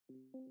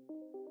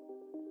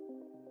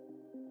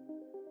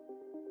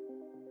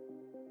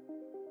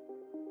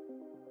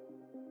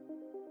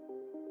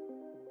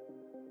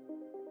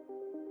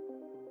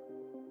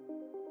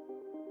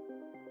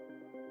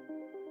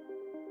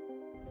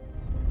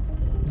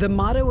The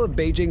motto of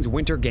Beijing's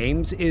Winter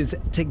Games is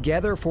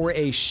 "Together for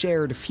a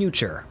Shared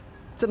Future."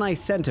 It's a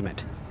nice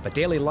sentiment, but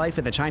daily life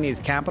in the Chinese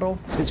capital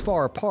is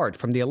far apart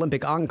from the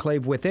Olympic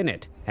enclave within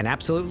it, and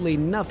absolutely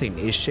nothing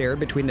is shared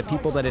between the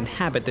people that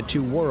inhabit the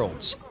two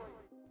worlds.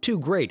 Too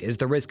great is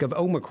the risk of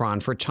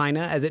Omicron for China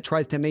as it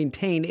tries to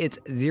maintain its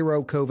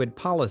zero-COVID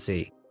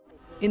policy.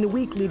 In the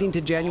week leading to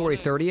January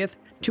 30th,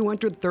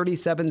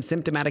 237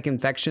 symptomatic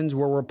infections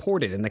were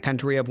reported in the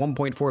country of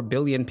 1.4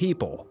 billion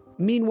people.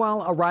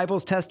 Meanwhile,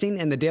 arrivals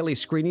testing and the daily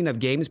screening of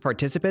Games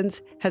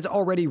participants has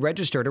already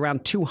registered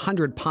around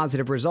 200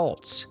 positive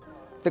results.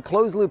 The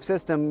closed-loop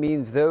system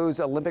means those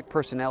Olympic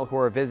personnel who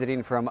are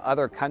visiting from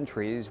other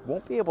countries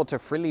won't be able to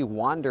freely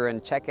wander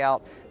and check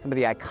out some of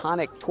the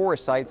iconic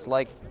tourist sites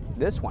like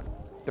this one,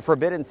 the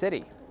Forbidden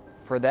City.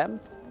 For them,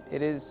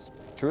 it is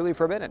truly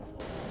forbidden.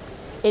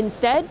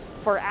 Instead,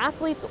 for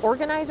athletes,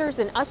 organizers,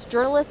 and us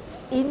journalists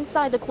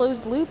inside the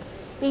closed loop,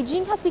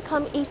 Beijing has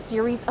become a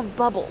series of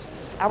bubbles.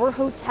 Our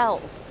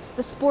hotels,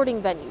 the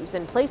sporting venues,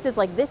 and places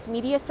like this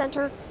media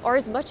center are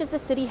as much as the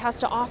city has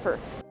to offer.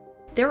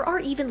 There are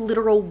even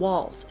literal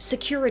walls,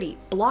 security,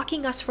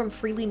 blocking us from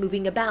freely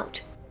moving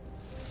about.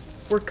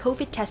 We're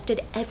COVID tested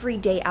every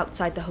day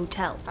outside the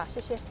hotel.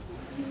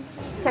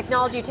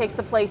 Technology takes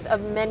the place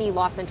of many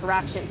lost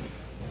interactions.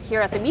 Here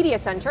at the media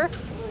center,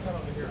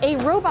 a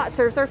robot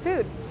serves our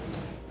food.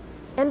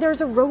 And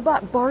there's a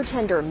robot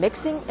bartender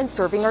mixing and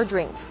serving our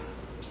drinks.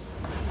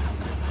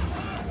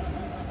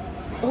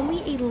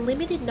 Only a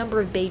limited number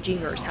of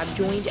Beijingers have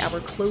joined our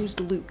closed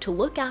loop to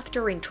look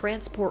after and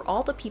transport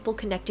all the people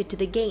connected to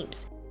the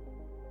Games.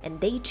 And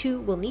they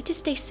too will need to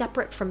stay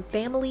separate from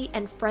family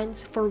and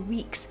friends for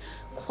weeks.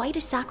 Quite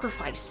a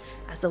sacrifice,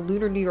 as the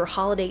Lunar New Year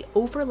holiday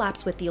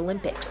overlaps with the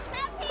Olympics.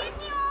 Happy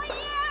New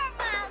Year,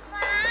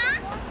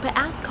 Mama! But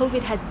as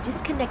COVID has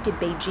disconnected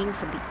Beijing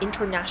from the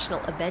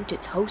international event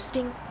it's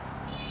hosting,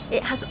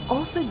 it has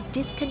also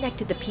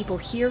disconnected the people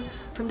here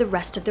from the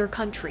rest of their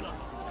country.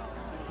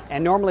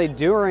 And normally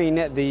during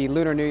the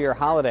Lunar New Year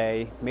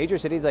holiday, major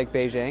cities like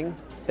Beijing,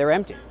 they're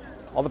empty.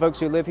 All the folks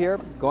who live here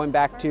going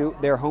back to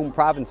their home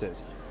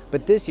provinces.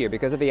 But this year,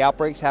 because of the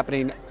outbreaks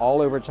happening all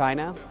over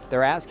China,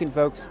 they're asking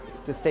folks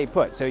to stay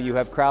put. So you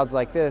have crowds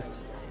like this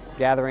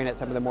gathering at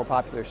some of the more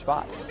popular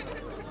spots.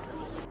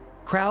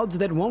 Crowds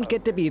that won't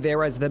get to be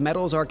there as the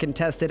medals are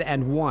contested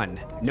and won.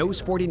 No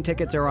sporting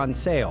tickets are on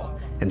sale.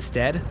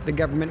 Instead, the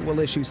government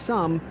will issue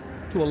some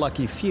to a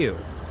lucky few.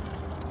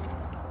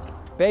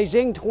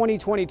 Beijing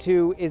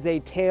 2022 is a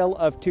tale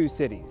of two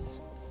cities.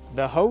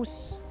 The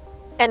hosts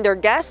and their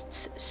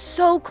guests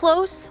so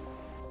close,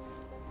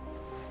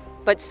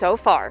 but so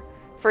far.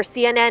 For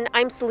CNN,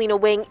 I'm Selena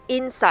Wing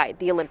inside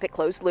the Olympic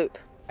closed loop.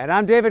 And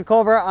I'm David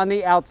Culver on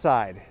the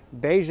outside,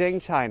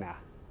 Beijing, China.